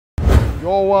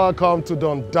You're welcome to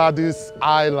Don Daddy's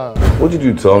Island. What did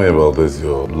you tell me about this,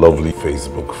 your lovely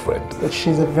Facebook friend? That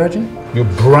she's a virgin? You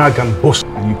brag and boast,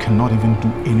 and you cannot even do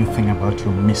anything about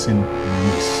your missing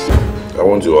niece. I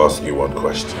want to ask you one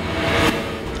question.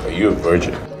 Are you a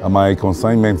virgin? Are my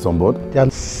consignments on board? They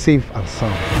are safe and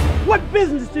sound. What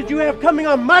business did you have coming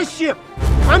on my ship?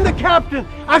 I'm the captain.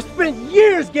 I've spent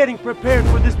years getting prepared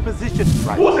for this position.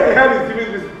 Right. Who the hell is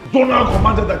giving this donor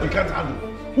commander that you can't handle?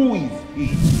 Who is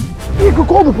he? You could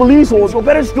call the police, or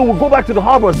better still, we'll go back to the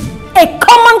harbor. A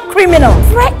common criminal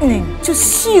threatening to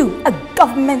sue a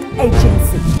government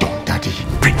agency. Don Daddy,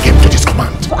 bring him to this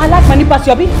command. So I like Mani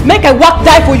Pasiobi. Make a work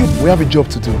die for you. We have a job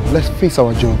to do. Let's face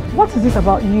our job. What is this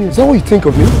about you? Is that what you think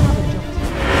of me?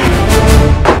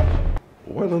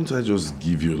 Why don't I just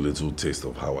give you a little taste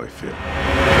of how I feel?